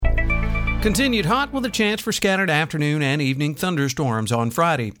Continued hot with a chance for scattered afternoon and evening thunderstorms on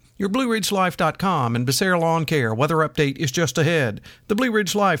Friday. Your BlueRidgeLife.com and Becerra Lawncare weather update is just ahead. The Blue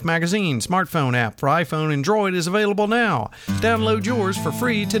Ridge Life magazine smartphone app for iPhone and Android is available now. Download yours for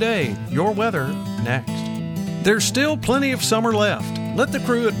free today. Your weather next. There's still plenty of summer left. Let the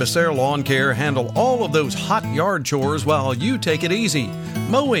crew at Becerra Lawncare handle all of those hot yard chores while you take it easy.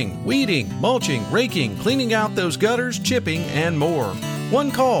 Mowing, weeding, mulching, raking, cleaning out those gutters, chipping, and more. One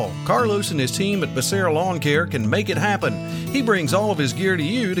call. Carlos and his team at Becerra Lawncare can make it happen. He brings all of his gear to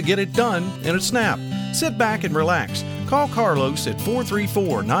you to get it done in a snap. Sit back and relax. Call Carlos at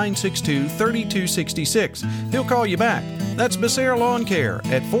 434-962-3266. He'll call you back. That's Becerra Lawncare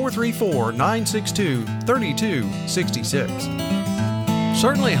at 434-962-3266.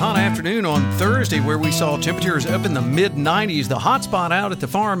 Certainly hot afternoon on Thursday where we saw temperatures up in the mid-90s. The hot spot out at the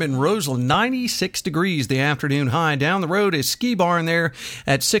farm in Roseland, 96 degrees the afternoon high. Down the road is Ski Barn there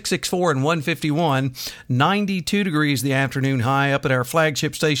at 664 and 151, 92 degrees the afternoon high. Up at our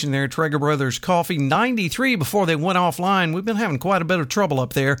flagship station there, Traeger Brothers Coffee, 93 before they went offline. We've been having quite a bit of trouble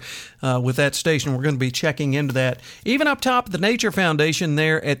up there with that station. We're going to be checking into that. Even up top at the Nature Foundation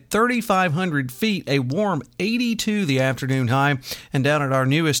there at 3,500 feet, a warm 82 the afternoon high. And down at our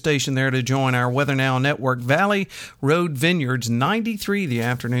newest station there to join our Weather Now network, Valley Road Vineyards, 93 the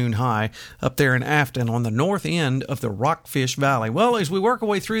afternoon high up there in Afton on the north end of the Rockfish Valley. Well, as we work our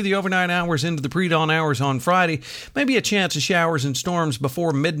way through the overnight hours into the pre-dawn hours on Friday, maybe a chance of showers and storms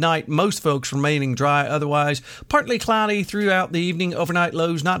before midnight. Most folks remaining dry. Otherwise, partly cloudy throughout the evening. Overnight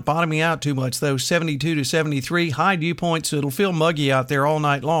lows not bottoming out too much, though, 72 to 73. High dew points, so it'll feel muggy out there all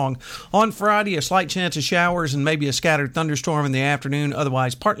night long. On Friday, a slight chance of showers and maybe a scattered thunderstorm in the afternoon.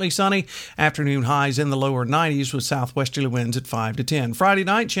 Otherwise, partly sunny. Afternoon highs in the lower 90s with southwesterly winds at 5 to 10. Friday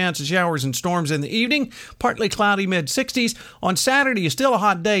night, chance of showers and storms in the evening. Partly cloudy, mid-60s. On Saturday, is still a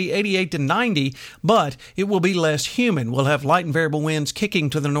hot day, 88 to 90, but it will be less humid. We'll have light and variable winds kicking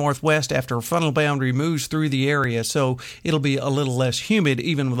to the northwest after a frontal boundary moves through the area, so it'll be a little less humid,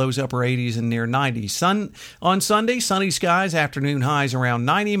 even with those upper 80s and near 90s. On Sunday, sunny skies, afternoon highs around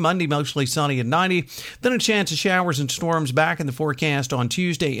 90. Monday, mostly sunny at 90. Then a chance of showers and storms back in the forecast on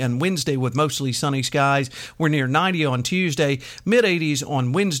Tuesday and Wednesday with mostly sunny skies. We're near 90 on Tuesday, mid-80s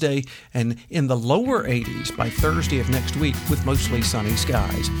on Wednesday, and in the lower 80s by Thursday of next week with mostly sunny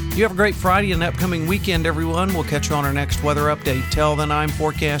skies. You have a great Friday and upcoming weekend, everyone. We'll catch you on our next weather update. Till then, I'm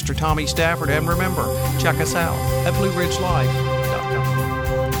forecaster Tommy Stafford, and remember, check us out at Blue Ridge Life.